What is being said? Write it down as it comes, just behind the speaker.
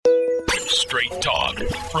Straight talk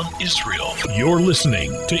from Israel. You're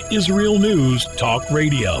listening to Israel News Talk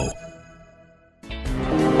Radio.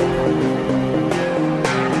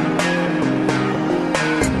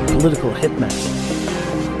 Political hitman.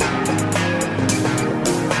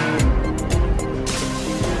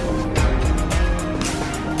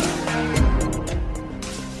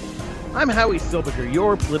 I'm Howie Silberger,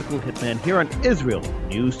 your political hitman here on Israel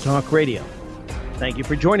News Talk Radio. Thank you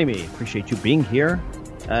for joining me. Appreciate you being here.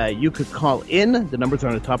 You could call in. The numbers are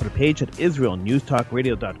on the top of the page at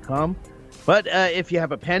israelnewstalkradio.com. But if you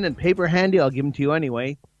have a pen and paper handy, I'll give them to you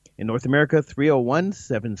anyway. In North America,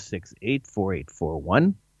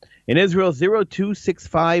 301-768-4841. In Israel,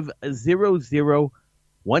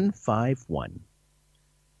 0265-00151.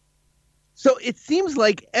 So it seems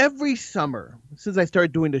like every summer, since I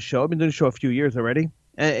started doing the show, I've been doing the show a few years already,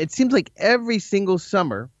 it seems like every single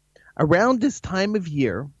summer, around this time of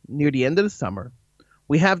year, near the end of the summer,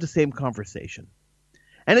 we have the same conversation.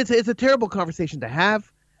 And it's a terrible conversation to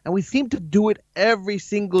have, and we seem to do it every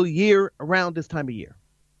single year around this time of year.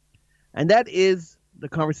 And that is the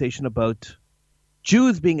conversation about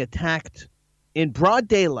Jews being attacked in broad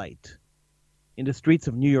daylight in the streets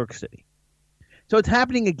of New York City. So it's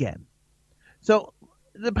happening again. So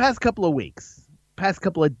the past couple of weeks, past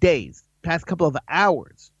couple of days, past couple of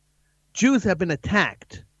hours, Jews have been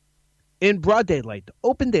attacked in broad daylight,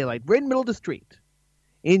 open daylight, right in the middle of the street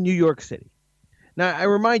in New York City. Now, I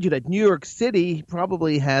remind you that New York City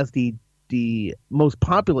probably has the most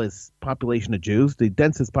populous population of Jews, the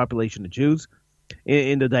densest population of Jews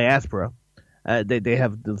in the diaspora.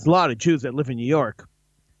 There's a lot of Jews that live in New York,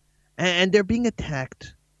 and they're being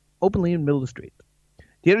attacked openly in the middle of the street.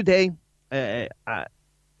 The other day, a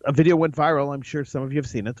video went viral. I'm sure some of you have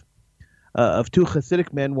seen it, of two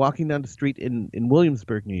Hasidic men walking down the street in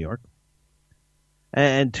Williamsburg, New York,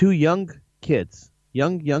 and two young kids,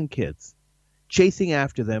 chasing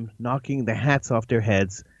after them, knocking the hats off their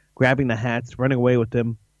heads, grabbing the hats, running away with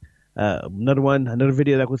them. Another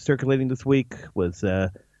video that was circulating this week was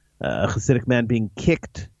a Hasidic man being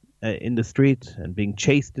kicked in the street and being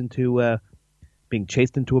chased into a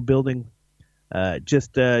building.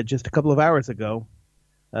 Just a couple of hours ago,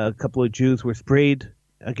 a couple of Jews were sprayed,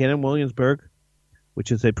 again in Williamsburg,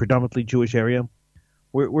 which is a predominantly Jewish area,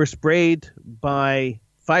 were sprayed by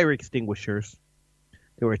fire extinguishers.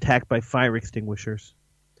 They were attacked by fire extinguishers.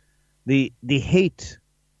 The hate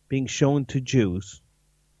being shown to Jews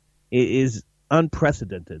is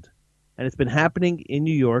unprecedented, and it's been happening in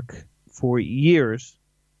New York for years.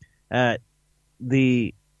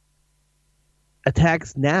 The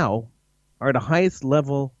attacks now are the highest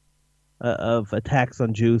level of attacks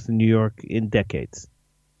on Jews in New York in decades.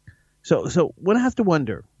 So one has to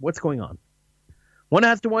wonder what's going on. One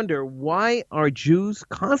has to wonder, why are Jews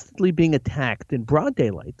constantly being attacked in broad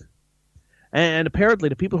daylight? And apparently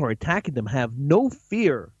the people who are attacking them have no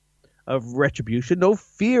fear of retribution, no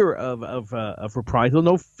fear of reprisal,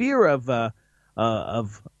 no fear of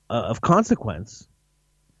consequence.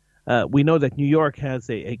 We know that New York has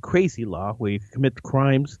a crazy law where you commit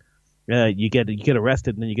crimes, you get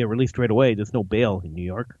arrested and then you get released right away. There's no bail in New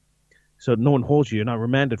York, so no one holds you. You're not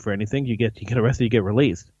remanded for anything. You get arrested, you get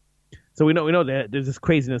released. So we know that there's this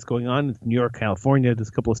craziness going on in New York, California. There's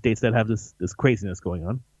a couple of states that have this craziness going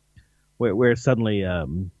on, where suddenly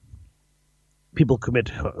people commit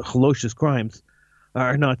hellacious crimes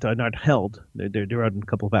are not held. They're out in a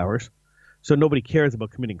couple of hours, so nobody cares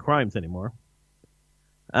about committing crimes anymore.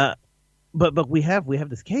 But we have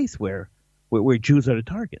this case where Jews are the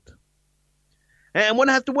target, and one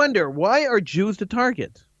has to wonder, why are Jews the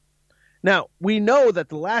target? Now, we know that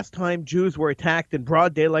the last time Jews were attacked in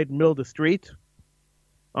broad daylight in the middle of the street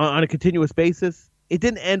on a continuous basis, it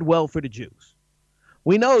didn't end well for the Jews.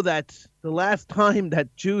 We know that the last time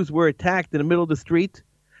that Jews were attacked in the middle of the street,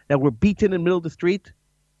 that were beaten in the middle of the street,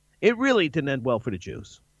 it really didn't end well for the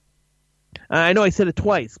Jews. I know I said it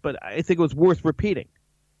twice, but I think it was worth repeating.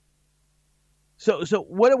 So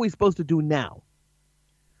what are we supposed to do now?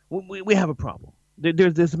 We have a problem.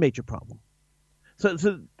 There's a major problem. So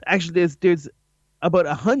actually, there's about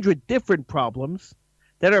 100 different problems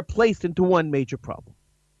that are placed into one major problem.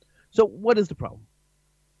 So what is the problem?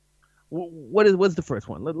 What's the first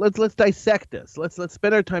one? Let's dissect this. Let's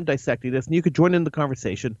spend our time dissecting this, and you could join in the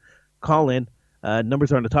conversation. Call in.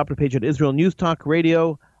 Numbers are on the top of the page at Israel News Talk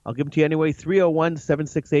Radio. I'll give them to you anyway.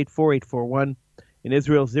 301-768-4841. In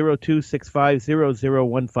Israel,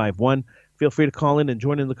 0265-00151. Feel free to call in and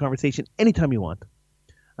join in the conversation anytime you want.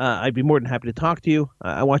 I'd be more than happy to talk to you.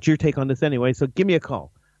 I want your take on this anyway, so give me a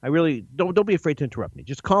call. I really don't be afraid to interrupt me.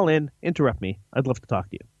 Just call in, interrupt me. I'd love to talk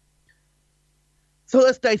to you. So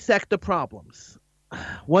let's dissect the problems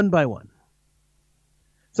one by one.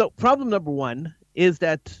 So problem number one is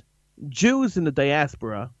that Jews in the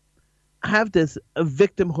diaspora have this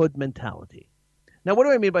victimhood mentality. Now, what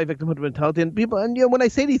do I mean by victimhood mentality? And people, and when I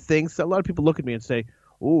say these things, a lot of people look at me and say,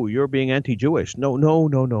 "Oh, you're being anti-Jewish." No,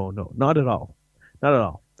 not at all, not at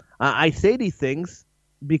all. I say these things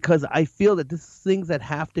because I feel that this is things that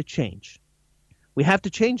have to change. We have to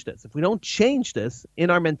change this. If we don't change this in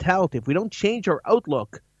our mentality, if we don't change our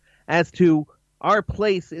outlook as to our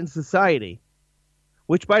place in society,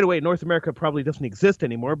 which, by the way, North America probably doesn't exist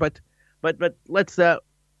anymore, but let's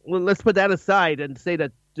put that aside and say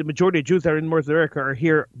that the majority of Jews that are in North America are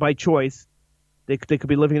here by choice. They could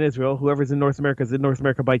be living in Israel. Whoever's in North America is in North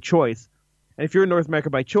America by choice. And if you're in North America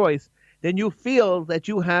by choice, then you feel that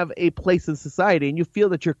you have a place in society and you feel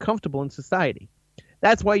that you're comfortable in society.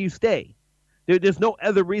 That's why you stay. There's no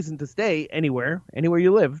other reason to stay anywhere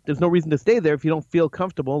you live. There's no reason to stay there if you don't feel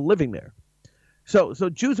comfortable living there. So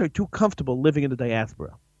Jews are too comfortable living in the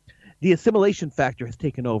diaspora. The assimilation factor has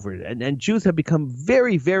taken over, and Jews have become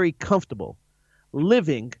very, very comfortable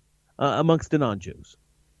living amongst the non-Jews.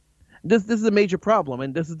 This is a major problem,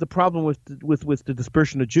 and this is the problem with the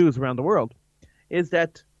dispersion of Jews around the world, is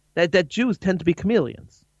that Jews tend to be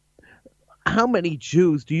chameleons. How many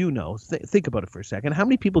Jews do you know? Think about it for a second. How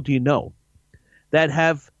many people do you know that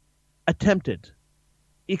have attempted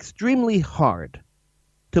extremely hard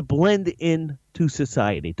to blend into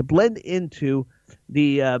society, to blend into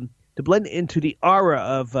the aura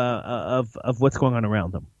of what's going on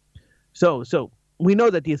around them? So we know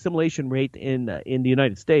that the assimilation rate in the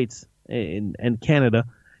United States and Canada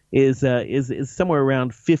is somewhere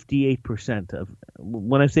around 58% of.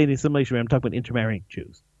 When I say the assimilation rate, I'm talking about intermarrying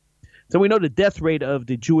Jews. So we know the death rate of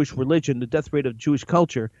the Jewish religion, the death rate of Jewish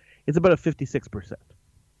culture, is about a 56%.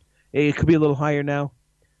 It could be a little higher now,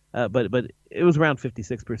 but it was around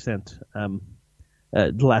 56%.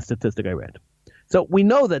 The last statistic I read. So we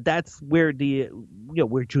know that that's where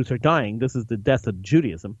where Jews are dying. This is the death of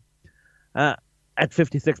Judaism. At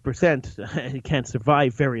 56%, it can't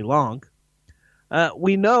survive very long.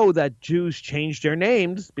 We know that Jews change their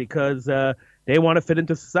names because they want to fit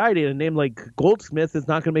into society. A name like Goldsmith is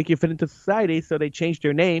not going to make you fit into society, so they change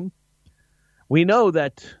their name. We know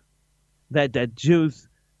that Jews,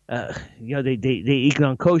 they eat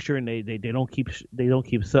non-kosher and they don't keep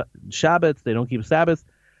Shabbats, they don't keep Sabbaths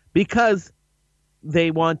because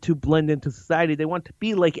they want to blend into society. They want to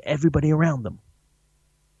be like everybody around them.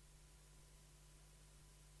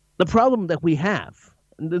 The problem that we have,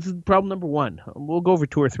 and this is problem number one, we'll go over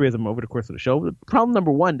two or three of them over the course of the show. The problem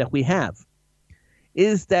number one that we have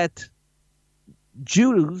is that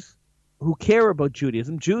Jews who care about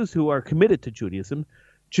Judaism, Jews who are committed to Judaism,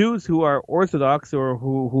 Jews who are Orthodox or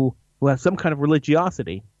who have some kind of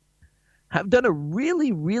religiosity, have done a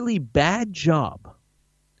really, really bad job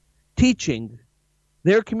teaching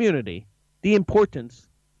their community the importance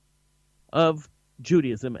of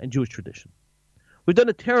Judaism and Jewish tradition. We've done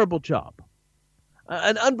a terrible job,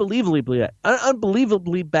 an unbelievably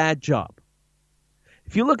bad job.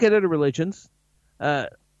 If you look at other religions, I'm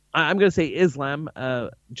going to say Islam,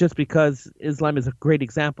 just because Islam is a great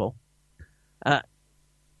example.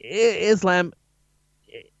 Islam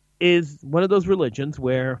is one of those religions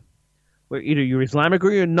where either you're Islamic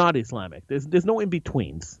or you're not Islamic. There's no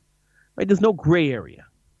in-betweens, right? There's no gray area.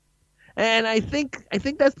 And I think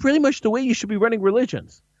that's pretty much the way you should be running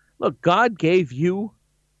religions. Look, God gave you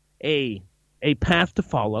a path to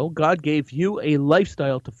follow. God gave you a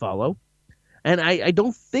lifestyle to follow. And I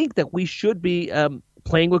don't think that we should be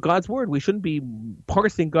playing with God's word. We shouldn't be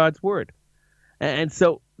parsing God's word. And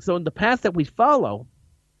so in the path that we follow,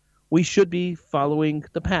 we should be following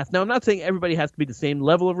the path. Now, I'm not saying everybody has to be the same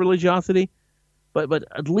level of religiosity, but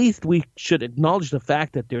at least we should acknowledge the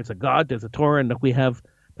fact that there's a God, there's a Torah, and that we have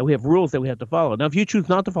rules that we have to follow. Now, if you choose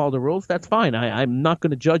not to follow the rules, that's fine. I'm not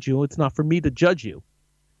going to judge you. It's not for me to judge you.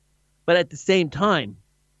 But at the same time,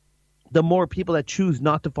 the more people that choose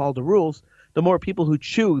not to follow the rules, the more people who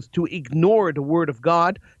choose to ignore the word of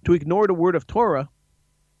God, to ignore the word of Torah,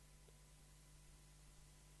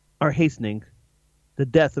 are hastening the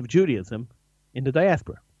death of Judaism in the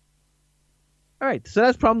diaspora. All right, so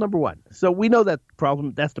that's problem number one. So we know that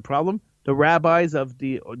problem. That's the problem. The rabbis of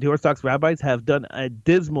the Orthodox rabbis have done a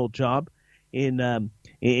dismal job in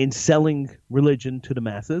selling religion to the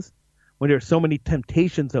masses. When there are so many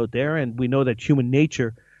temptations out there, and we know that human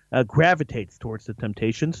nature gravitates towards the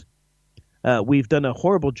temptations, we've done a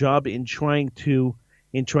horrible job in trying to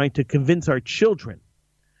convince our children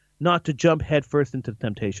not to jump headfirst into the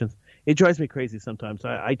temptations. It drives me crazy sometimes.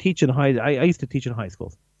 I teach in I used to teach in high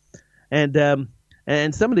schools, and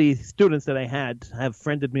some of the students that I had have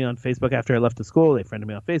friended me on Facebook after I left the school. They friended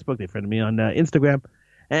me on Facebook. They friended me on Instagram,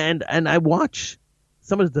 And I watch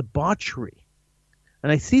some of the debauchery,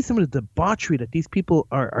 and I see some of the debauchery that these people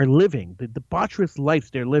are living, the debaucherous lives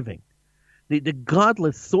they're living, the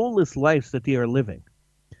godless, soulless lives that they are living.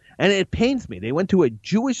 And it pains me. They went to a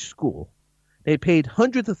Jewish school. They paid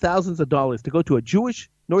hundreds of thousands of dollars to go to a Jewish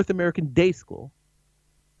North American day school,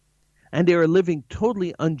 and they are living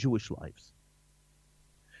totally un-Jewish lives.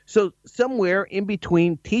 So somewhere in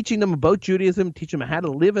between teaching them about Judaism, teaching them how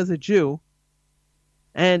to live as a Jew,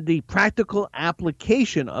 and the practical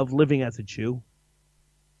application of living as a Jew,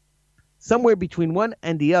 somewhere between one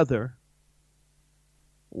and the other,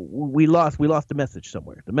 we lost the message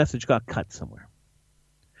somewhere. The message got cut somewhere.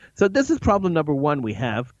 So this is problem number one we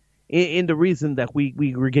have in the reason that we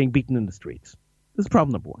were getting beaten in the streets. This is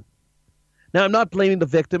problem number one. Now, I'm not blaming the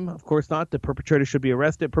victim. Of course not. The perpetrator should be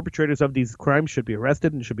arrested. Perpetrators of these crimes should be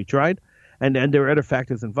arrested and should be tried. And there are other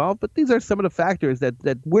factors involved. But these are some of the factors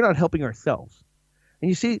that we're not helping ourselves. And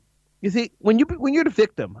you see, when you're the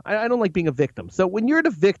victim, I don't like being a victim. So when you're the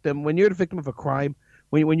victim of a crime,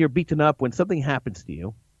 when you're beaten up, when something happens to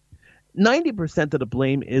you, 90% of the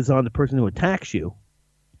blame is on the person who attacks you.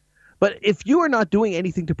 But if you are not doing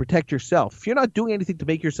anything to protect yourself, if you're not doing anything to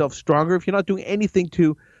make yourself stronger, if you're not doing anything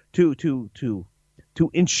to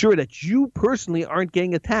ensure that you personally aren't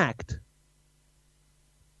getting attacked,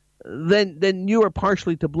 then you are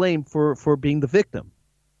partially to blame for being the victim.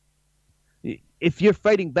 If you're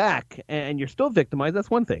fighting back and you're still victimized, that's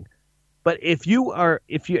one thing. But if you're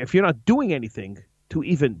not doing anything to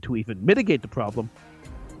even mitigate the problem,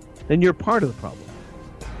 then you're part of the problem.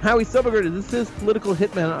 Howie Silverberg, this is Political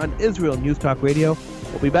Hitman on Israel News Talk Radio.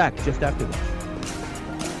 We'll be back just after this.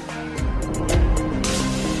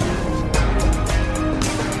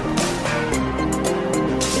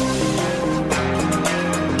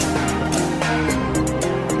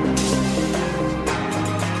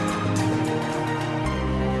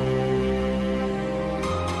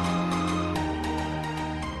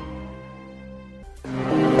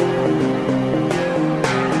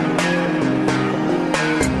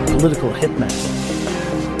 Political Hitman.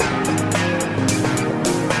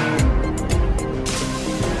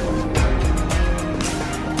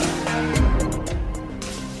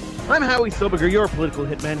 I'm Howie Silberger, your political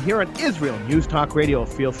hitman here on Israel News Talk Radio.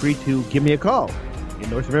 Feel free to give me a call.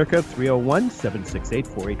 In North America,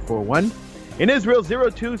 301-768-4841. In Israel,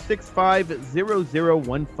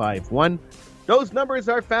 0265-00151. Those numbers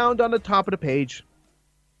are found on the top of the page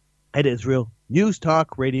at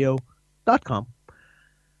IsraelNewsTalkRadio.com.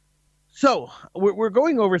 So, we're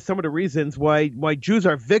going over some of the reasons why Jews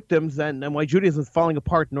are victims and why Judaism is falling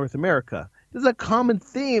apart in North America. This is a common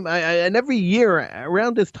theme. And every year,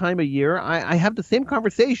 around this time of year, I have the same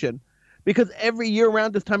conversation because every year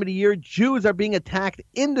around this time of the year, Jews are being attacked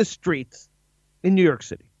in the streets in New York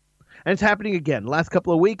City. And it's happening again. Last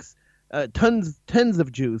couple of weeks, tens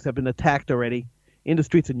of Jews have been attacked already in the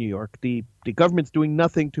streets of New York. The government's doing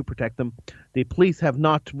nothing to protect them. The police have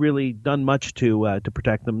not really done much to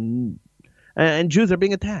protect them. And Jews are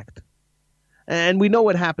being attacked. And we know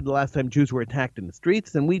what happened the last time Jews were attacked in the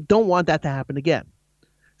streets, and we don't want that to happen again.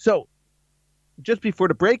 So, just before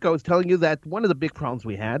the break, I was telling you that one of the big problems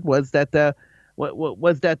we had was that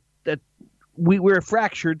we're a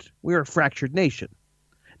fractured nation.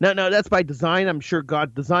 Now that's by design. I'm sure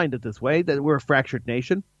God designed it this way, that we're a fractured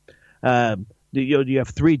nation. You have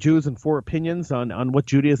 3 Jews and 4 opinions on what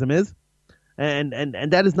Judaism is, and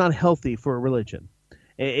that is not healthy for a religion.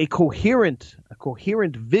 A coherent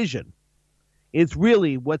vision is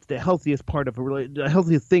really what's the healthiest part of a religion. The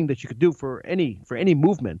healthiest thing that you could do for any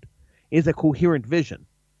movement is a coherent vision.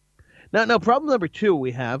 Now problem number 2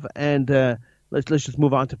 we have, and let's just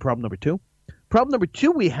move on to problem number 2. Problem number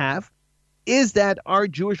 2 we have is that our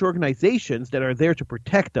Jewish organizations that are there to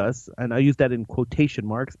protect us, and I use that in quotation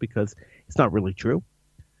marks because it's not really true,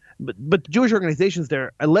 but the Jewish organizations that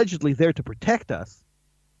are allegedly there to protect us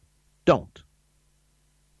don't.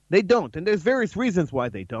 They don't, and there's various reasons why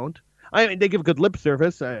they don't. I mean, they give good lip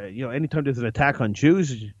service. Anytime there's an attack on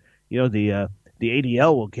Jews, the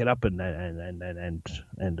ADL will get up and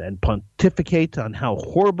pontificate on how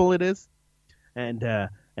horrible it is, and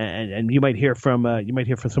you might hear from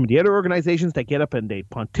some of the other organizations that get up and they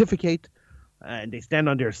pontificate, and they stand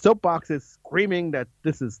on their soapboxes screaming that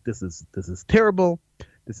this is terrible,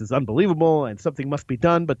 this is unbelievable, and something must be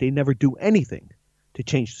done, but they never do anything to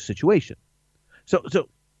change the situation. So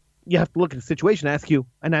you have to look at the situation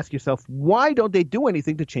and ask yourself, why don't they do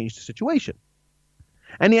anything to change the situation?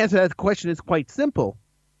 And the answer to that question is quite simple,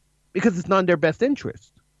 because it's not in their best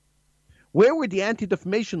interest. Where would the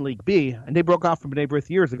Anti-Defamation League be? And they broke off from B'nai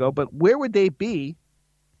B'rith years ago, but where would they be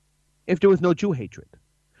if there was no Jew hatred?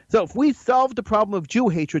 So if we solved the problem of Jew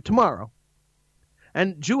hatred tomorrow,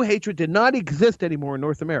 and Jew hatred did not exist anymore in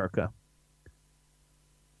North America,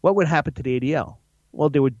 what would happen to the ADL? Well,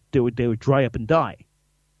 they would dry up and die.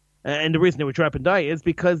 And the reason they would dry up and die is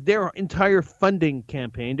because their entire funding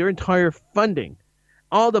campaign, their entire funding,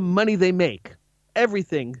 all the money they make,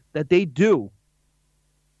 everything that they do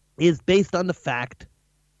is based on the fact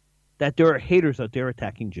that there are haters out there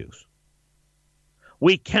attacking Jews.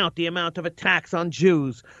 We count the amount of attacks on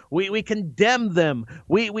Jews. We condemn them.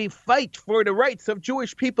 We fight for the rights of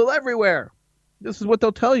Jewish people everywhere. This is what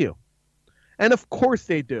they'll tell you. And of course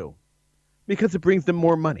they do, because it brings them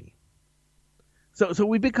more money. So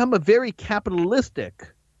we become a very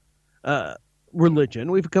capitalistic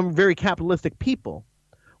religion. We've become a very capitalistic people,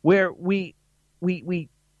 where we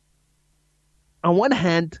on one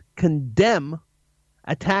hand condemn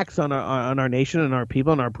attacks on our nation and our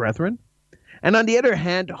people and our brethren, and on the other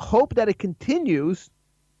hand hope that it continues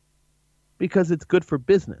because it's good for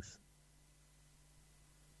business.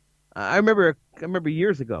 I remember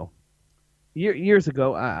years ago. Years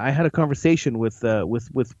ago, I had a conversation with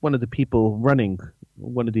one of the people running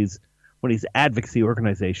one of these advocacy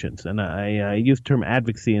organizations, and I used the term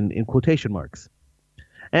advocacy in quotation marks.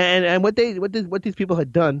 And what these people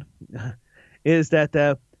had done is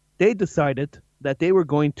that they decided that they were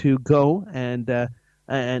going to go and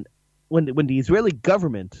when the Israeli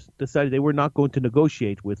government decided they were not going to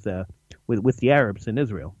negotiate with the Arabs in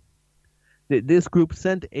Israel, this group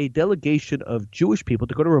sent a delegation of Jewish people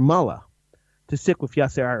to go to Ramallah to sit with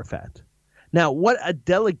Yasser Arafat. Now, what a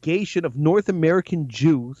delegation of North American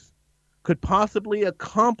Jews could possibly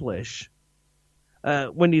accomplish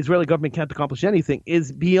when the Israeli government can't accomplish anything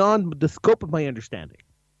is beyond the scope of my understanding.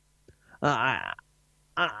 I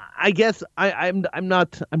guess I'm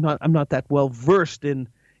not that well versed in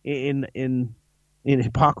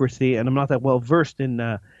hypocrisy, and I'm not that well versed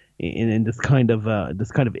in this kind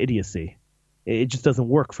of idiocy. It just doesn't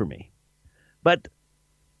work for me. But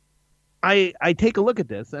I take a look at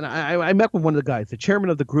this, and I met with one of the guys, the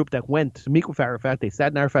chairman of the group that went to meet with Arafat. They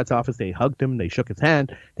sat in Arafat's office. They hugged him. They shook his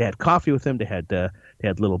hand. They had coffee with him. They had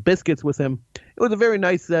little biscuits with him. It was a very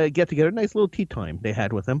nice get-together, nice little tea time they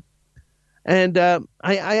had with him. And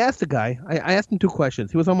I asked the guy, I asked him two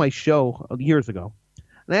questions. He was on my show years ago,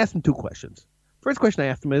 and I asked him two questions. First question I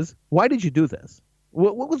asked him is, why did you do this?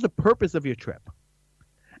 What was the purpose of your trip?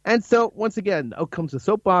 And so, once again, out comes the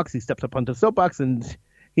soapbox. He steps up onto the soapbox, and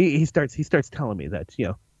He starts telling me that,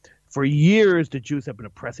 for years the Jews have been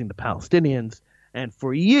oppressing the Palestinians, and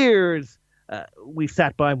for years we've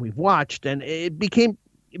sat by and we've watched, and it became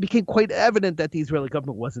quite evident that the Israeli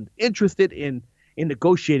government wasn't interested in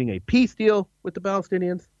negotiating a peace deal with the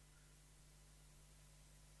Palestinians.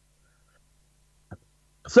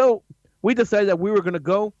 So we decided that we were going to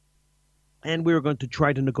go and we were going to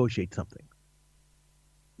try to negotiate something.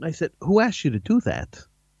 And I said, who asked you to do that?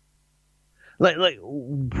 Like,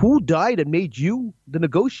 who died and made you the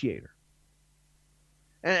negotiator?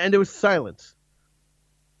 And there was silence.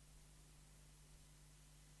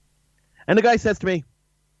 And the guy says to me,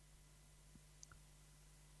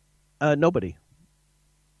 nobody.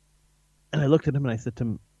 And I looked at him and I said to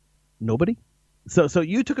him, nobody? So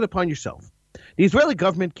you took it upon yourself. The Israeli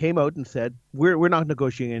government came out and said, we're not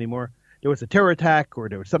negotiating anymore. There was a terror attack or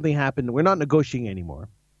there was something happened. We're not negotiating anymore.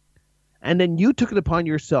 And then you took it upon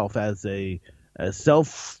yourself as a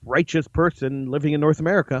self-righteous person living in North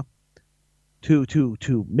America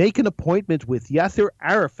to make an appointment with Yasser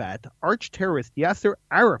Arafat, arch-terrorist Yasser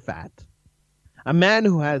Arafat, a man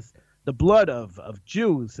who has the blood of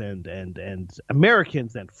Jews and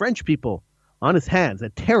Americans and French people on his hands, a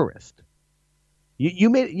terrorist.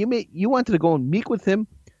 You wanted to go and meet with him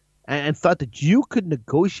and thought that you could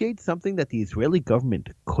negotiate something that the Israeli government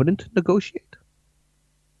couldn't negotiate?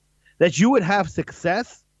 That you would have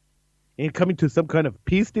success in coming to some kind of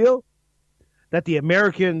peace deal that the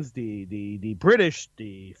Americans, the British,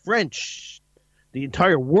 the French, the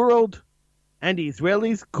entire world, and the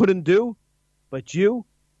Israelis couldn't do, but you,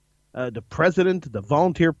 the president, the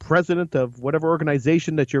volunteer president of whatever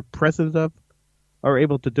organization that you're president of, are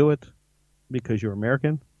able to do it because you're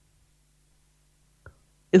American?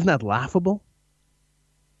 Isn't that laughable?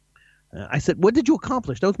 I said, what did you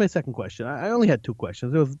accomplish? That was my second question. I only had two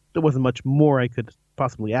questions. There wasn't much more I could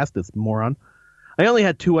possibly ask this moron. I only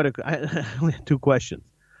had two questions.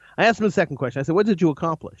 I asked him the second question. I said, what did you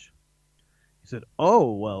accomplish? He said,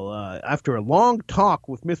 after a long talk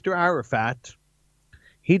with Mr. Arafat,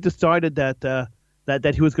 he decided that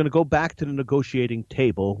he was going to go back to the negotiating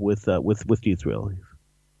table with the Israelis.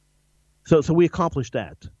 So we accomplished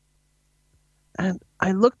that. And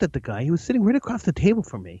I looked at the guy. He was sitting right across the table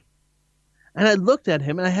from me. And I looked at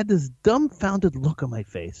him and I had this dumbfounded look on my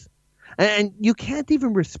face. And you can't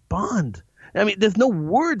even respond. I mean, there's no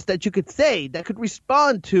words that you could say that could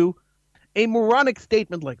respond to a moronic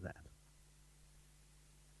statement like that.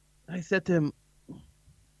 I said to him,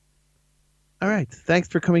 all right, thanks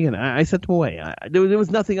for coming in. I sent him away. There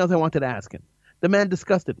was nothing else I wanted to ask him. The man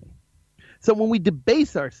disgusted me. So when we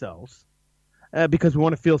debase ourselves, because we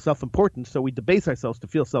want to feel self-important, so we debase ourselves to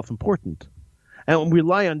feel self-important, and we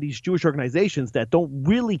rely on these Jewish organizations that don't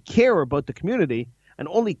really care about the community and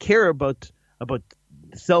only care about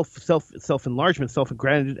self-enlargement,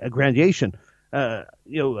 self-aggrandization,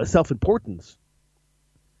 self-importance,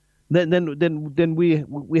 then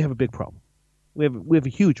we have a big problem. We have a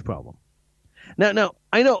huge problem. Now,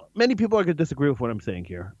 I know many people are going to disagree with what I'm saying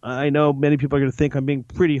here. I know many people are going to think I'm being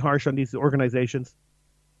pretty harsh on these organizations.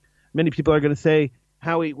 Many people are going to say,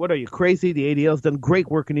 Howie, what are you, crazy? The ADL's done great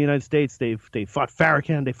work in the United States. They fought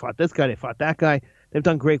Farrakhan. They fought this guy. They fought that guy. They've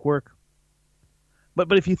done great work.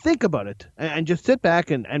 But if you think about it and just sit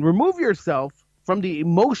back and remove yourself from the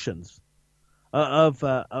emotions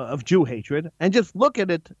of Jew hatred and just look at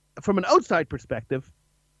it from an outside perspective,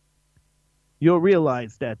 you'll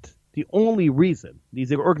realize that the only reason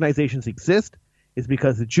these organizations exist is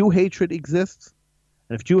because the Jew hatred exists.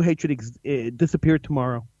 And if Jew hatred disappeared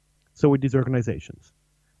tomorrow, so would these organizations.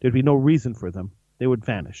 There'd be no reason for them. They would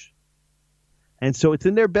vanish. And so it's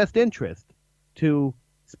in their best interest to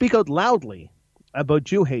speak out loudly about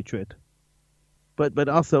Jew hatred, but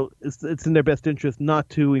also it's in their best interest not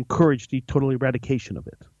to encourage the total eradication of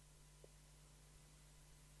it.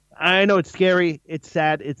 I know it's scary, it's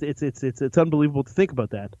sad, it's unbelievable to think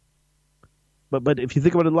about that. But if you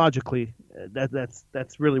think about it logically,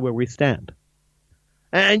 that's really where we stand.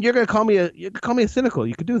 And you're going to call me a cynical.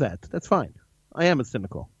 You could do that. That's fine. I am a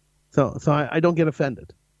cynical, so I don't get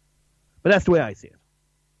offended. But that's the way I see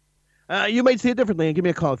it. You might see it differently, and give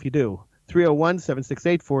me a call if you do.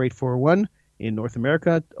 301-768-4841 in North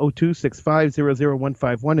America,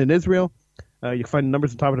 02-650-0151 in Israel. You can find the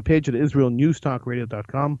numbers on top of the page at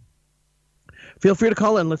israelnewstalkradio.com. Feel free to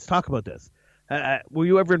call in. Let's talk about this. Were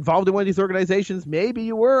you ever involved in one of these organizations? Maybe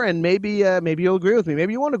you were, and maybe you'll agree with me.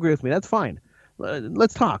 Maybe you won't agree with me. That's fine.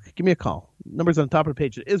 Let's talk. Give me a call. Numbers on top of the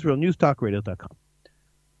page at israelnewstalkradio.com.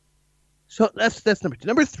 So that's number two.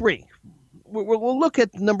 Number three. We'll look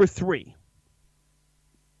at number three.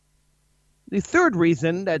 The third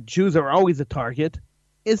reason that Jews are always a target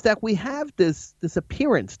is that we have this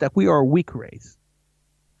appearance that we are a weak race,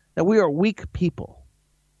 that we are weak people.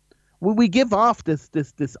 We give off this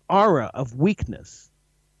aura of weakness.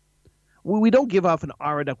 We don't give off an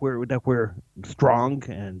aura that we're strong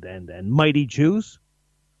and mighty Jews.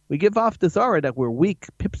 We give off this aura that we're weak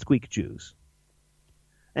pipsqueak Jews,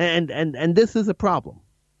 and this is a problem,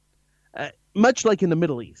 much like in the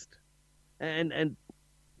Middle East, and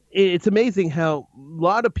it's amazing how a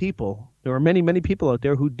lot of people, there are many people out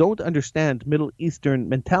there who don't understand Middle Eastern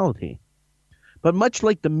mentality, but much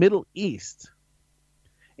like the Middle East,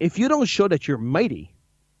 if you don't show that you're mighty,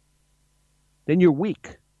 then you're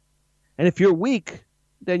weak. And if you're weak,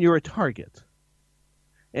 then you're a target.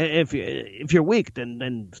 And if you're weak,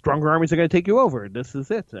 then stronger armies are going to take you over. This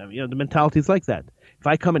is it. I mean, the mentality is like that. If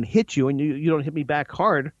I come and hit you and you don't hit me back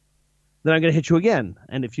hard, then I'm going to hit you again.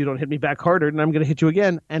 And if you don't hit me back harder, then I'm going to hit you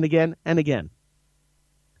again and again and again.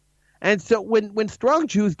 And so when strong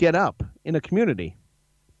Jews get up in a community,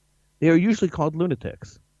 they are usually called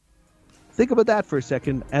lunatics. Think about that for a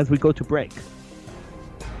second as we go to break.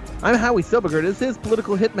 I'm Howie Silberger. This is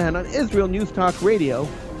Political Hitman on Israel News Talk Radio.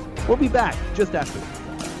 We'll be back just after this.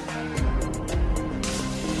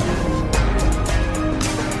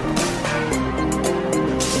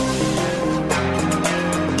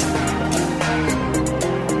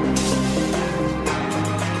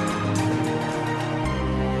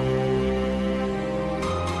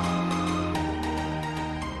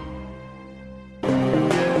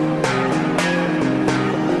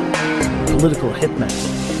 Political Hitman.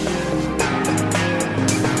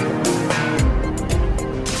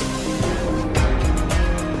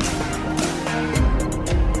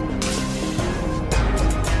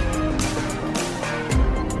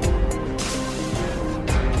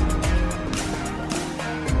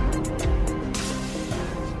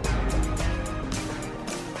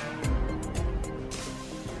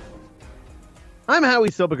 I'm Howie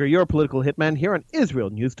Silberger, your political hitman here on Israel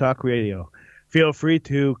News Talk Radio. Feel free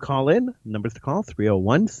to call in. Numbers to call,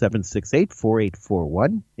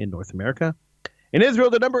 301-768-4841 in North America. In Israel,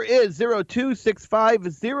 the number is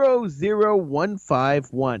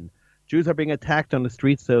 02-650-0151. Jews are being attacked on the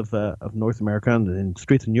streets of North America and in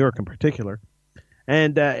streets in Europe in particular.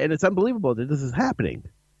 And it's unbelievable that this is happening.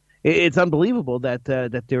 It's unbelievable that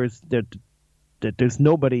there's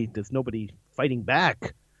nobody fighting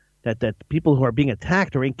back. That people who are being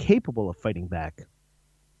attacked are incapable of fighting back,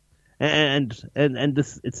 and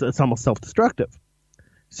this it's almost self-destructive.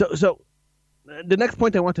 So the next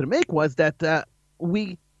point I wanted to make was that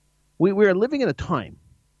we are living in a time.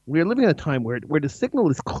 We are living in a time where the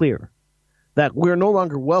signal is clear that we're no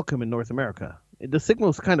longer welcome in North America. The signal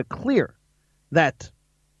is kind of clear that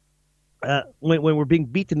when we're being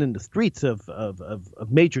beaten in the streets of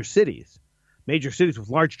major cities with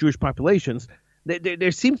large Jewish populations,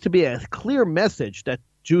 there seems to be a clear message that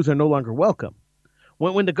Jews are no longer welcome.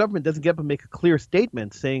 When the government doesn't get up and make a clear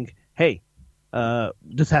statement saying, hey,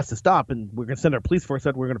 this has to stop and we're going to send our police force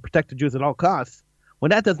out, we're going to protect the Jews at all costs. When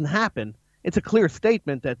that doesn't happen, it's a clear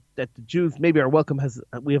statement that the Jews, maybe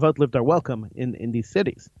we have outlived our welcome in these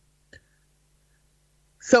cities.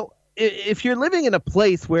 So if you're living in a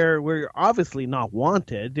place where you're obviously not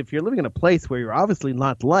wanted, if you're living in a place where you're obviously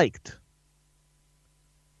not liked,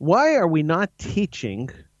 why are we not teaching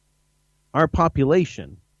our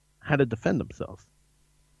population how to defend themselves?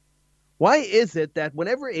 Why is it that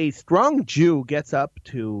whenever a strong Jew gets up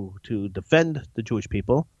to defend the Jewish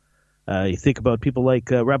people, you think about people like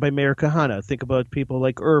Rabbi Meir Kahana, think about people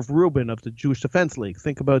like Irv Rubin of the Jewish Defense League,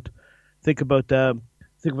 think about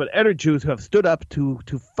other Jews who have stood up to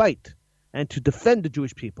fight and to defend the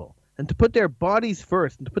Jewish people and to put their bodies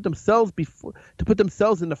first and to put themselves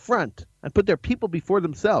in the front and put their people before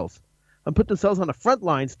themselves and put themselves on the front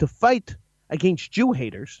lines to fight against Jew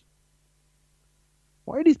haters.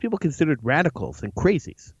 Why are these people considered radicals and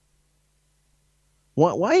crazies?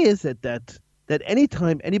 Why is it that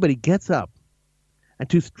anytime anybody gets up and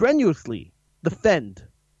to strenuously defend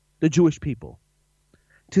the Jewish people,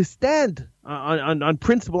 to stand on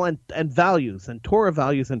principle and values and Torah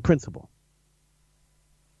values and principle,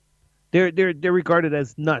 they're regarded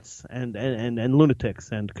as nuts and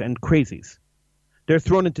lunatics and crazies. They're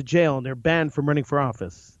thrown into jail and they're banned from running for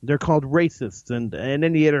office. They're called racists and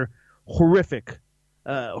any other horrific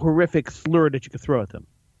slur that you could throw at them.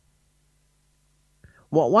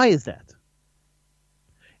 Well, why is that?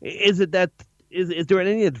 Is there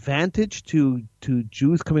any advantage to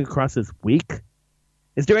Jews coming across as weak?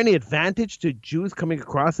 Is there any advantage to Jews coming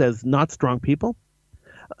across as not strong people?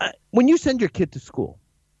 When you send your kid to school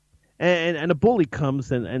and a bully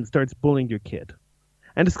comes and starts bullying your kid,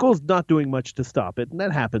 and the school's not doing much to stop it, and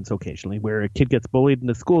that happens occasionally where a kid gets bullied and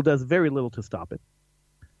the school does very little to stop it.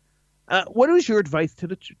 What is your advice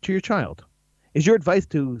to your child? Is your advice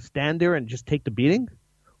to stand there and just take the beating?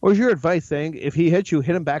 Or is your advice saying, if he hits you,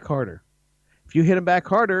 hit him back harder? If you hit him back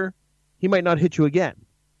harder, he might not hit you again.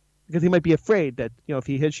 Because he might be afraid that, if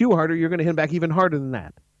he hits you harder, you're going to hit him back even harder than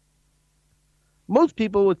that. Most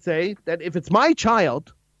people would say that if it's my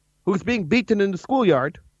child who's being beaten in the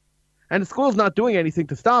schoolyard, and the school's not doing anything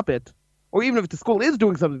to stop it, or even if the school is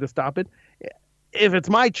doing something to stop it, if it's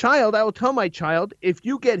my child, I will tell my child, if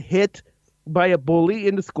you get hit by a bully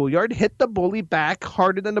in the schoolyard, hit the bully back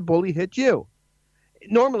harder than the bully hit you.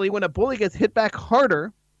 Normally, when a bully gets hit back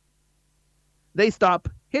harder, they stop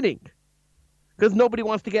hitting because nobody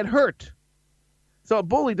wants to get hurt. So a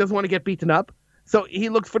bully doesn't want to get beaten up, so he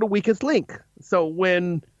looks for the weakest link. So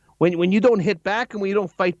when you don't hit back and when you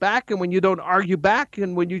don't fight back and when you don't argue back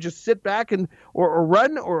and when you just sit back and or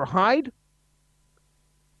run or hide,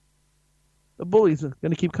 the bully's going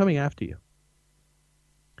to keep coming after you.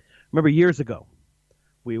 Remember years ago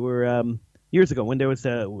when there was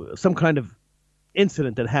some kind of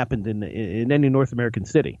incident that happened in any North American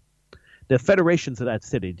city, the federations of that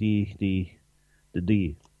city,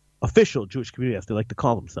 the official Jewish community, as they like to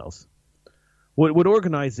call themselves, would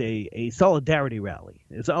organize a solidarity rally.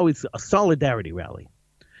 It's always a solidarity rally.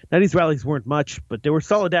 Now, these rallies weren't much, but they were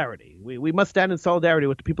solidarity. We must stand in solidarity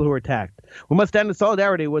with the people who were attacked. We must stand in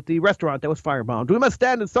solidarity with the restaurant that was firebombed. We must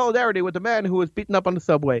stand in solidarity with the man who was beaten up on the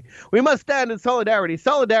subway. We must stand in solidarity.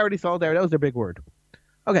 Solidarity. That was their big word.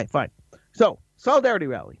 Okay, fine. So, solidarity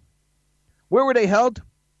rally. Where were they held?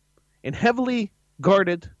 In heavily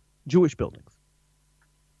guarded Jewish buildings.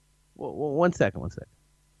 Well, one second.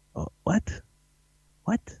 Oh, what?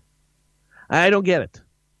 I don't get it.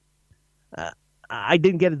 I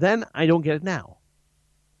didn't get it then. I don't get it now.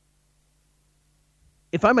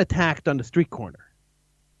 If I'm attacked on the street corner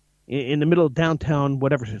in the middle of downtown,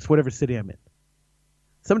 whatever city I'm in,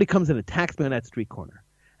 somebody comes and attacks me on that street corner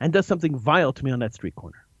and does something vile to me on that street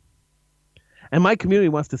corner, and my community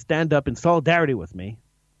wants to stand up in solidarity with me,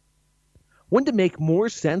 wouldn't it make more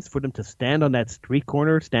sense for them to stand on that street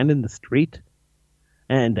corner, stand in the street,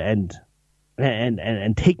 and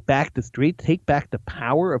take back the street, take back the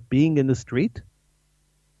power of being in the street?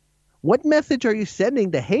 What message are you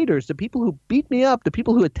sending the haters, the people who beat me up, the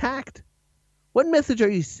people who attacked? What message are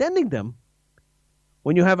you sending them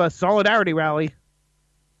when you have a solidarity rally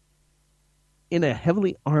in a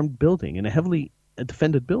heavily armed building, in a heavily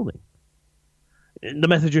defended building? And the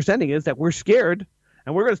message you're sending is that we're scared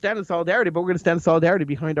and we're going to stand in solidarity, but we're going to stand in solidarity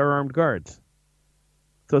behind our armed guards.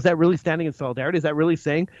 So is that really standing in solidarity? Is that really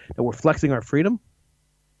saying that we're flexing our freedom?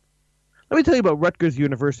 Let me tell you about Rutgers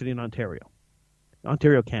University in Ontario,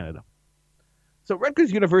 Canada. So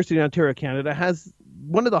Rutgers University in Ontario, Canada has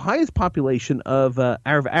one of the highest population of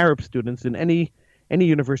Arab students in any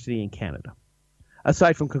university in Canada.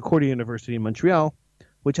 Aside from Concordia University in Montreal,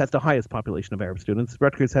 which has the highest population of Arab students,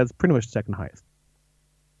 Rutgers has pretty much the second highest.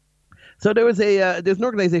 So there's an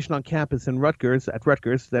organization on campus at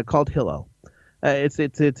Rutgers called Hillel. It's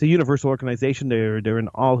a universal organization. They're in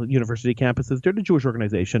all university campuses. They're the Jewish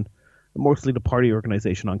organization, mostly the party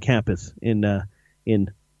organization on campus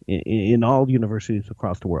in all universities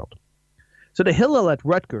across the world. So the Hillel at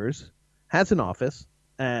Rutgers has an office,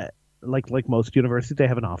 like most universities, they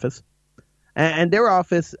have an office, and their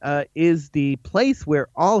office is the place where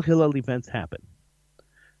all Hillel events happen.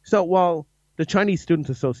 So while the Chinese Students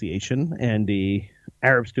Association and the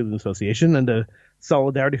Arab Students Association and the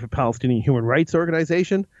Solidarity for Palestinian Human Rights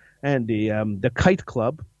Organization and the Kite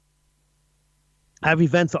Club have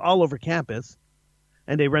events all over campus,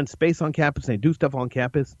 and they rent space on campus, and they do stuff on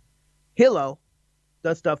campus, Hillel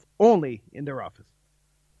does stuff only in their office.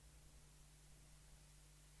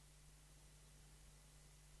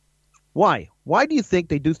 Why? Why do you think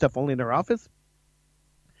they do stuff only in their office?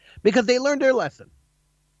 Because they learned their lesson.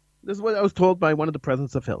 This is what I was told by one of the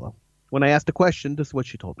presidents of Hillel. When I asked a question, this is what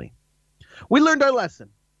she told me. We learned our lesson.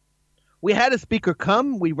 We had a speaker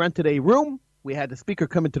come. We rented a room. We had the speaker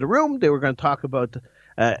come into the room. They were going to talk about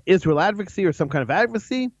Israel advocacy or some kind of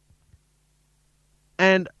advocacy.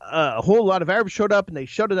 And a whole lot of Arabs showed up, and they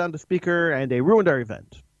shut down the speaker, and they ruined our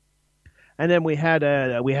event. And then we had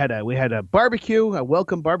a barbecue, a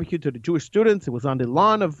welcome barbecue to the Jewish students. It was on the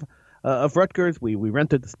lawn of Rutgers. We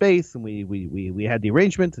rented the space, and we had the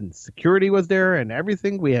arrangements, and security was there, and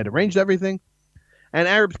everything. We had arranged everything. And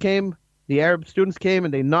Arabs came, the Arab students came,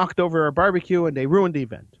 and they knocked over our barbecue, and they ruined the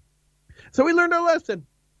event. So we learned our lesson.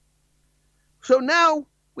 So now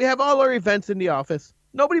we have all our events in the office.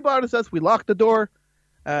 Nobody bothers us. We lock the door.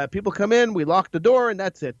 People come in, we lock the door, and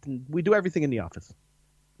that's it. And we do everything in the office.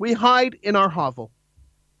 We hide in our hovel.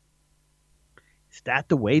 Is that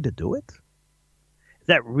the way to do it? Is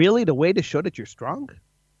that really the way to show that you're strong?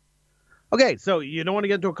 Okay, so you don't want to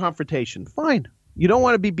get into a confrontation. Fine. You don't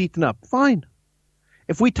want to be beaten up. Fine.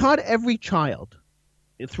 If we taught every child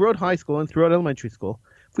throughout high school and throughout elementary school,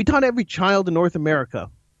 if we taught every child in North America,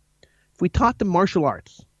 if we taught them martial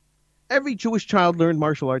arts, every Jewish child learned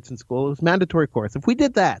martial arts in school. It was a mandatory course. If we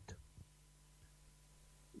did that,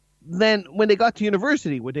 then when they got to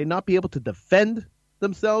university, would they not be able to defend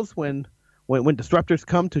themselves when disruptors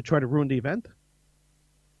come to try to ruin the event?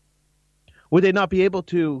 Would they not be able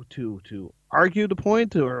to argue the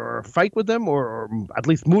point or fight with them or at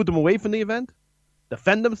least move them away from the event?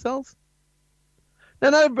 Defend themselves?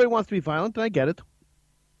 Now, not everybody wants to be violent, and I get it.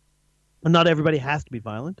 And not everybody has to be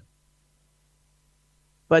violent.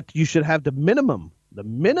 But you should have the minimum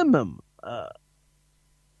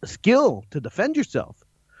skill to defend yourself.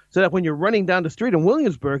 So that when you're running down the street in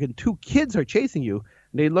Williamsburg and two kids are chasing you,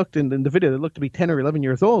 and they looked in the video, they looked to be 10 or 11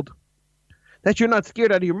 years old, that you're not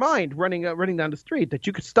scared out of your mind running down the street, that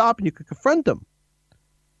you could stop and you could confront them.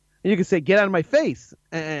 And you could say, get out of my face,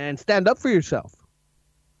 and stand up for yourself.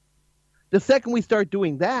 The second we start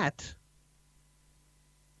doing that,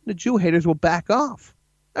 the Jew haters will back off.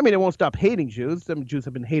 I mean, it won't stop hating Jews. Some Jews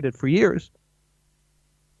have been hated for years,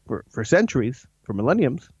 for centuries, for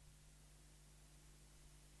millenniums.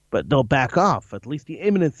 But they'll back off. At least the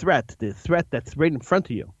imminent threat, the threat that's right in front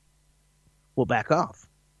of you, will back off.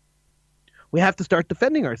 We have to start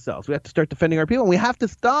defending ourselves. We have to start defending our people. And we have to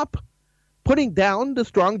stop putting down the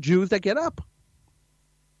strong Jews that get up.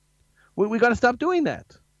 We got to stop doing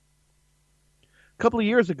that. A couple of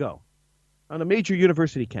years ago, on a major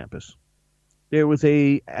university campus, there was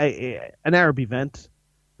an Arab event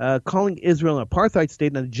calling Israel an apartheid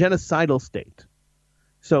state and a genocidal state.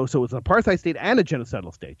 So it's an apartheid state and a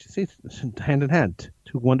genocidal state. You see, it's hand in hand,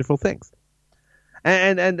 two wonderful things.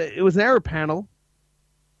 And it was an Arab panel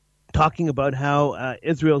talking about how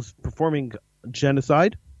Israel's performing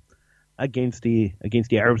genocide against the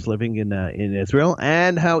Arabs living in Israel,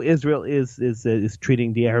 and how Israel is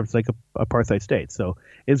treating the Arabs like a apartheid state. So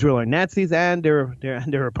Israel are Nazis and they're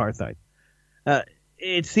apartheid.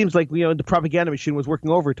 It seems like the propaganda machine was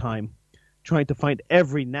working overtime, trying to find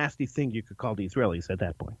every nasty thing you could call the Israelis at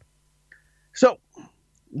that point. So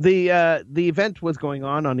the event was going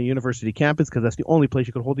on a university campus because that's the only place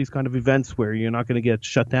you could hold these kind of events where you're not going to get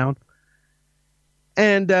shut down.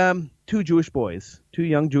 And two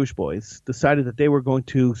young Jewish boys, decided that they were going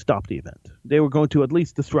to stop the event. They were going to at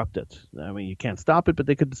least disrupt it. I mean, you can't stop it, but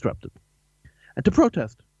they could disrupt it. And to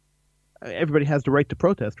protest. Everybody has the right to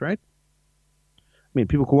protest, right? I mean,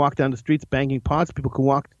 people can walk down the streets banging pots. People can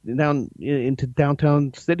walk down into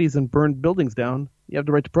downtown cities and burn buildings down. You have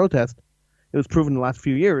the right to protest. It was proven in the last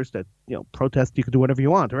few years that, protest, you can do whatever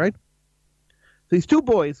you want, right? So these two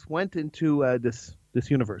boys went into this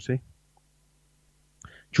university,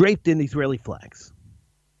 draped in Israeli flags.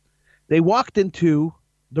 They walked into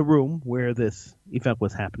the room where this event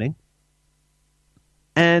was happening,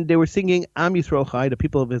 and they were singing Am Yisrael Chai, the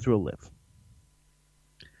people of Israel live.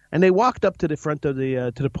 And they walked up to the front of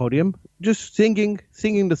the podium, just singing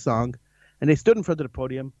the song, and they stood in front of the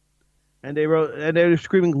podium, and they were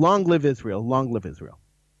screaming, "Long live Israel! Long live Israel!"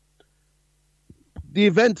 The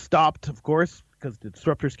event stopped, of course, because the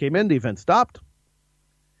disruptors came in. The event stopped,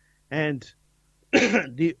 and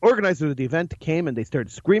the organizers of the event came and they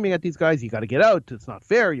started screaming at these guys, "You got to get out! It's not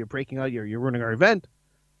fair! You're breaking out! You're ruining our event!"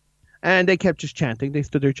 And they kept just chanting. They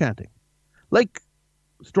stood there chanting, like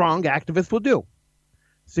strong activists will do.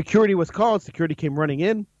 Security was called. Security came running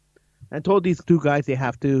in and told these two guys they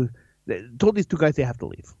have to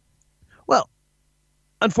leave. Well,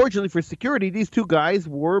 unfortunately for security, these two guys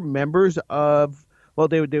were members of,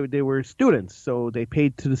 they were students, so they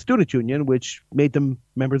paid to the student union, which made them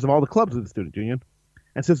members of all the clubs of the student union.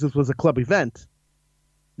 And since this was a club event,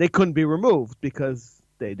 they couldn't be removed because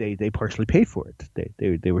they partially paid for it.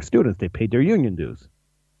 They were students. They paid their union dues.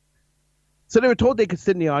 So they were told they could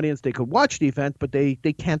sit in the audience, they could watch the event, but they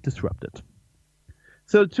can't disrupt it.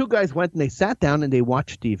 So the two guys went and they sat down and they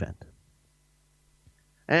watched the event.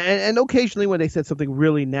 And occasionally when they said something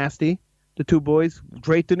really nasty, the two boys,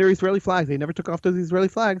 draped in their Israeli flags, they never took off those Israeli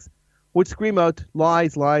flags, would scream out,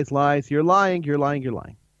 "Lies, lies, lies, you're lying, you're lying, you're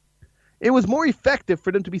lying." It was more effective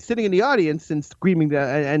for them to be sitting in the audience and screaming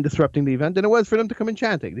and disrupting the event than it was for them to come in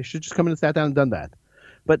chanting. They should just come in and sat down and done that.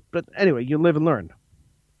 But anyway, you live and learn.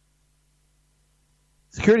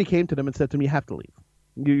 Security came to them and said to them, "You have to leave.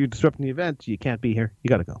 You're disrupting the event. You can't be here. You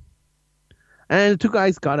got to go." And the two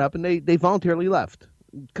guys got up and they voluntarily left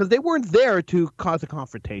because they weren't there to cause a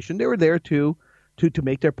confrontation. They were there to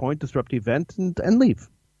make their point, disrupt the event, and leave.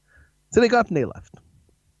 So they got up and they left.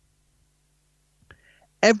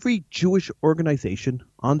 Every Jewish organization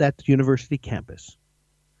on that university campus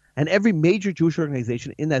and every major Jewish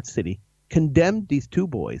organization in that city condemned these two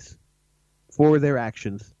boys for their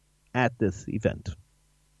actions at this event.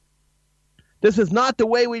 This is not the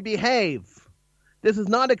way we behave. This is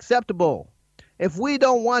not acceptable. If we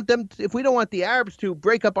don't want the Arabs to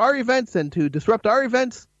break up our events and to disrupt our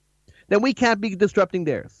events, then we can't be disrupting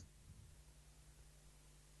theirs.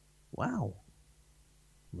 Wow.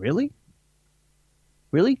 Really?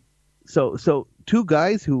 Really? So two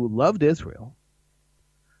guys who loved Israel,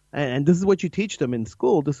 and this is what you teach them in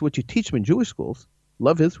school, this is what you teach them in Jewish schools,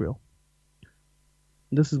 love Israel.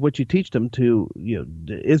 This is what you teach them to,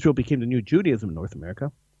 Israel became the new Judaism in North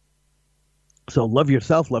America. So love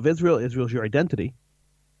yourself, love Israel. Israel's your identity.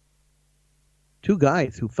 Two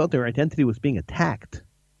guys who felt their identity was being attacked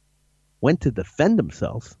went to defend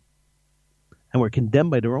themselves and were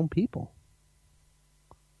condemned by their own people.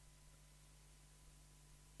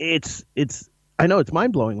 I know it's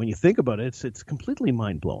mind-blowing when you think about it. It's completely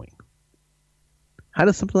mind-blowing. How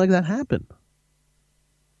does something like that happen?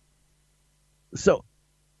 So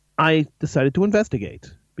I decided to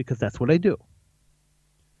investigate because that's what I do.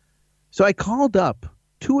 So I called up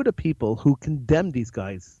two of the people who condemned these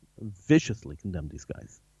guys, viciously condemned these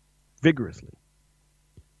guys, vigorously.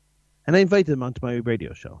 And I invited them onto my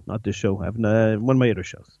radio show, not this show, I have one of my other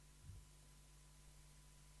shows.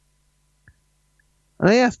 And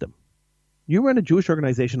I asked them, you run a Jewish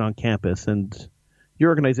organization on campus, and your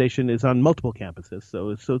organization is on multiple campuses, so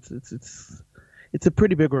it's a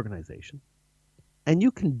pretty big organization. And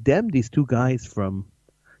you condemned these two guys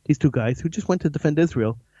who just went to defend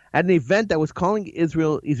Israel at an event that was calling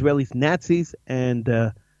Israelis Nazis and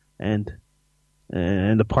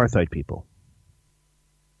apartheid people.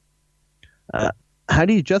 How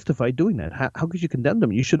do you justify doing that? How could you condemn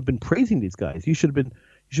them? You should have been praising these guys. You should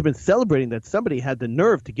have been celebrating that somebody had the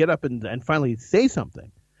nerve to get up and finally say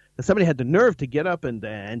something. That somebody had the nerve to get up and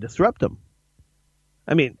disrupt them.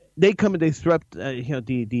 I mean, they come and disrupt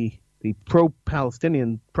the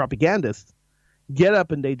pro-Palestinian propagandists get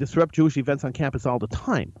up and they disrupt Jewish events on campus all the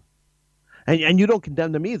time. And you don't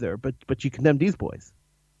condemn them either, but you condemn these boys.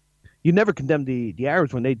 You never condemn the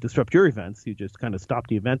Arabs when they disrupt your events. You just kind of stop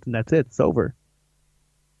the event and that's it. It's over.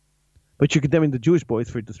 But you're condemning the Jewish boys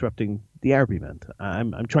for disrupting the Arab event.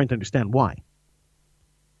 I'm trying to understand why.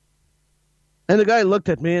 And the guy looked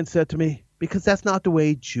at me and said to me, because that's not the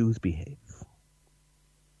way Jews behave.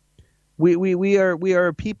 We are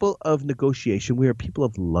a people of negotiation. We are people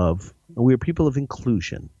of love. And we are people of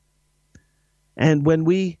inclusion. And when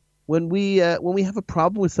we have a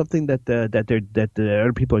problem with something that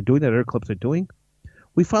other people are doing, that other clubs are doing,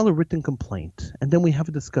 we file a written complaint, and then we have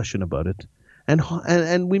a discussion about it,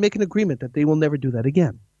 and we make an agreement that they will never do that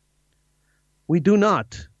again. We do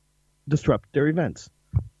not disrupt their events.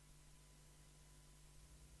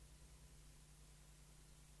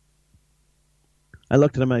 I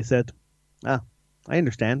looked at him and I said, I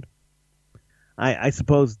understand. I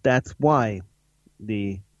suppose that's why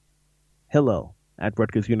the Hillel at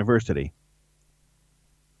Rutgers University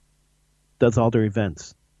does all their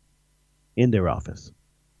events in their office.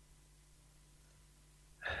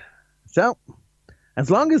 So, as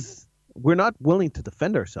long as we're not willing to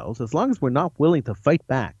defend ourselves, as long as we're not willing to fight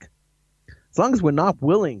back, as long as we're not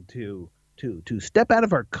willing to step out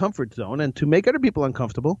of our comfort zone and to make other people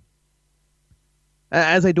uncomfortable,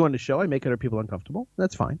 as I do on the show, I make other people uncomfortable,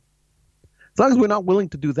 that's fine. As long as we're not willing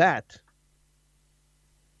to do that,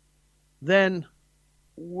 then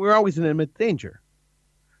we're always in imminent danger.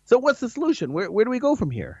 So what's the solution? Where do we go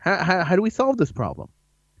from here? How do we solve this problem?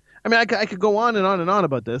 I mean, I could go on and on and on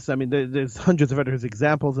about this. I mean, there's hundreds of other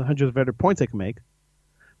examples and hundreds of other points I can make.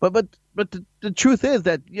 But the truth is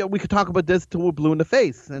that we could talk about this till we're blue in the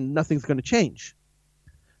face and nothing's going to change.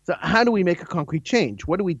 So how do we make a concrete change?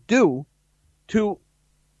 What do we do to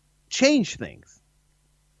change things?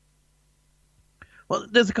 Well,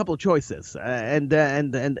 there's a couple of choices, and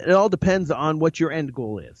it all depends on what your end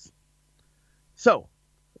goal is. So,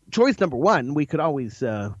 choice number one, we could always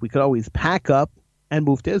pack up and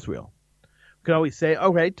move to Israel. We could always say,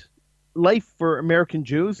 all right, life for American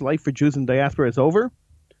Jews, life for Jews in diaspora is over.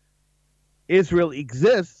 Israel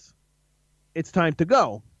exists. It's time to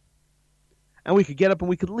go. And we could get up and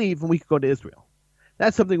we could leave and we could go to Israel.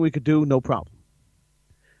 That's something we could do, no problem.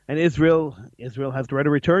 And Israel has the right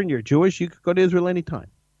of return. You're Jewish. You could go to Israel anytime.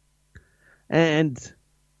 And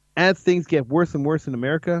as things get worse and worse in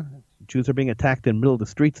America, Jews are being attacked in the middle of the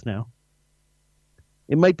streets now.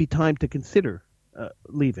 It might be time to consider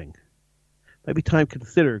leaving. It might be time to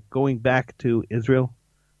consider going back to Israel,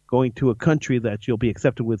 going to a country that you'll be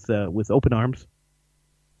accepted with open arms,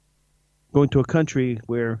 going to a country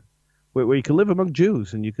where you can live among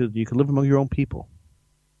Jews and you could live among your own people.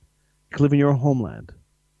 You can live in your own homeland.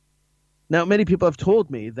 Now, many people have told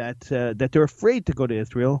me that they're afraid to go to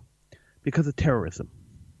Israel because of terrorism.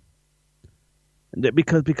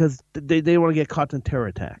 Because they don't want to get caught in a terror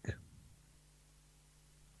attack.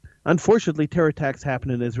 Unfortunately, terror attacks happen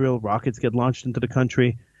in Israel. Rockets get launched into the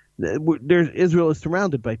country. Israel is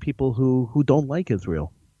surrounded by people who don't like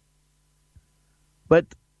Israel. But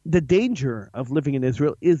the danger of living in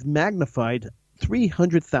Israel is magnified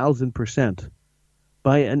 300,000%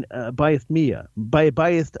 by a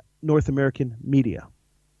biased North American media.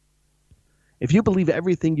 If you believe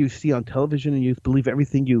everything you see on television and you believe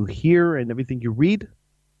everything you hear and everything you read,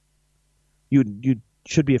 you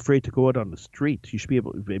should be afraid to go out on the street. You should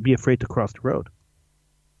be afraid to cross the road.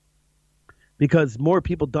 Because more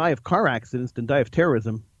people die of car accidents than die of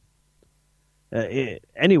terrorism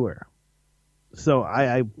anywhere. So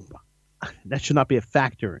that should not be a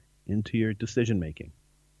factor into your decision making.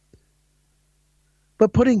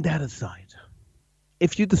 But putting that aside,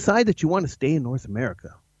 if you decide that you want to stay in North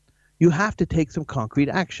America, you have to take some concrete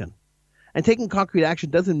action. And taking concrete action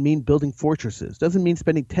doesn't mean building fortresses, doesn't mean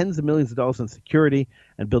spending tens of millions of dollars on security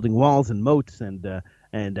and building walls and moats and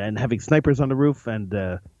having snipers on the roof and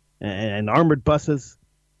armored buses.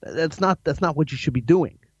 That's not what you should be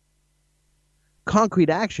doing. Concrete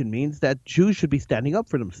action means that Jews should be standing up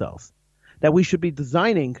for themselves, that we should be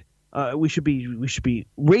designing. We should be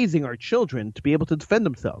raising our children to be able to defend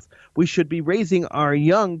themselves. We should be raising our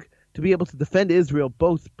young to be able to defend Israel,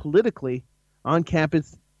 both politically on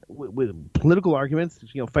campus with political arguments,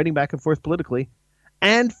 fighting back and forth politically,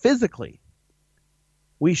 and physically.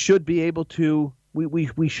 We should be able to.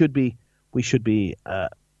 We should be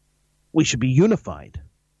unified,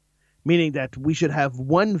 meaning that we should have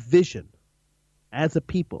one vision as a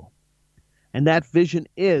people, and that vision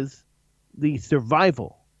is the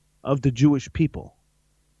survival of the Jewish people.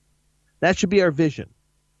 That should be our vision.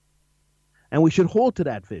 And we should hold to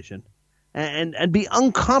that vision and be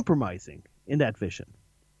uncompromising in that vision.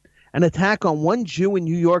 An attack on one Jew in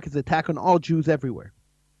New York is an attack on all Jews everywhere.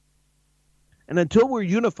 And until we're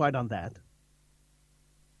unified on that,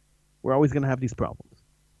 we're always going to have these problems.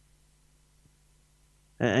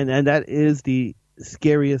 And that is the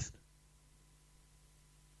scariest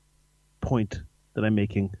point that I'm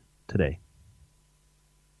making today.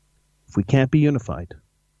 If we can't be unified,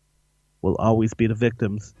 we'll always be the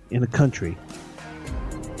victims in a country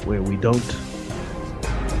where we don't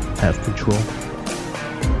have control,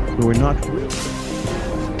 where we're not free.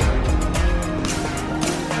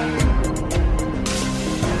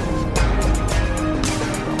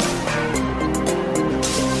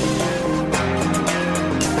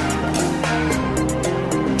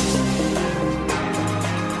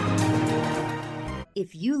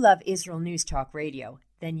 If you love Israel News Talk Radio,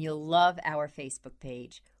 then you'll love our Facebook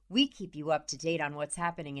page. We keep you up to date on what's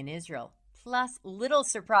happening in Israel, plus little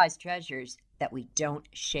surprise treasures that we don't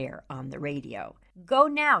share on the radio. Go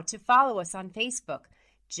now to follow us on Facebook.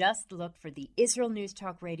 Just look for the Israel News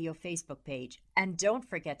Talk Radio Facebook page, and don't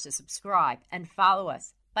forget to subscribe and follow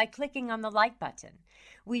us by clicking on the like button.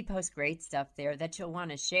 We post great stuff there that you'll want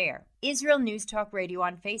to share. Israel News Talk Radio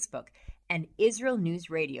on Facebook and Israel News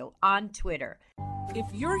Radio on Twitter. If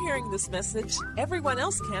you're hearing this message, everyone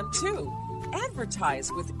else can too. Advertise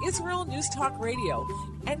with Israel News Talk Radio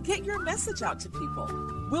and get your message out to people.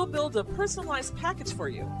 We'll build a personalized package for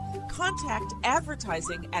you. Contact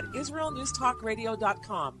advertising at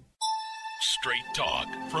israelnewstalkradio.com. Straight talk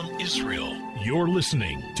from Israel. You're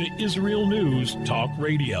listening to Israel News Talk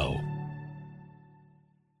Radio.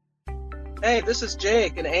 Hey, this is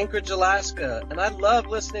Jake in Anchorage, Alaska, and I love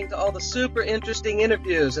listening to all the super interesting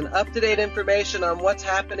interviews and up-to-date information on what's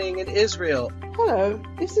happening in Israel. Hello,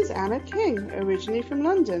 this is Anna King, originally from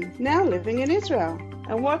London, now living in Israel.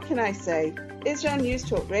 And what can I say? Israel News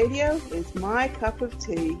Talk Radio is my cup of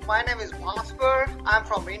tea. My name is Bhaskar. I'm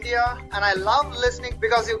from India, and I love listening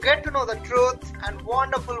because you get to know the truth and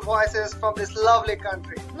wonderful voices from this lovely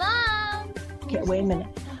country. Mom! Okay, wait a minute.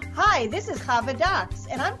 Hi, this is Chava Dax,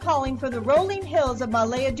 and I'm calling from the rolling hills of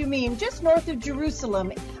Malaya Dumim, just north of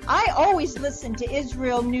Jerusalem. I always listen to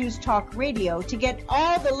Israel News Talk Radio to get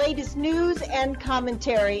all the latest news and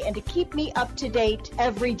commentary and to keep me up to date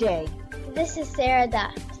every day. This is Sarah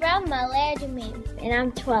Dax from Malaya Dumim, and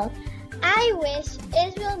I'm 12. I wish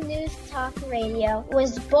Israel News Talk Radio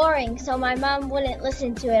was boring so my mom wouldn't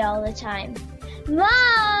listen to it all the time.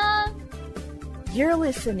 Mom! You're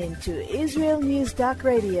listening to Israel News Talk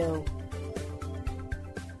Radio.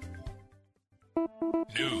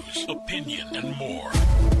 News, opinion, and more.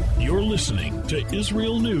 You're listening to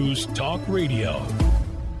Israel News Talk Radio.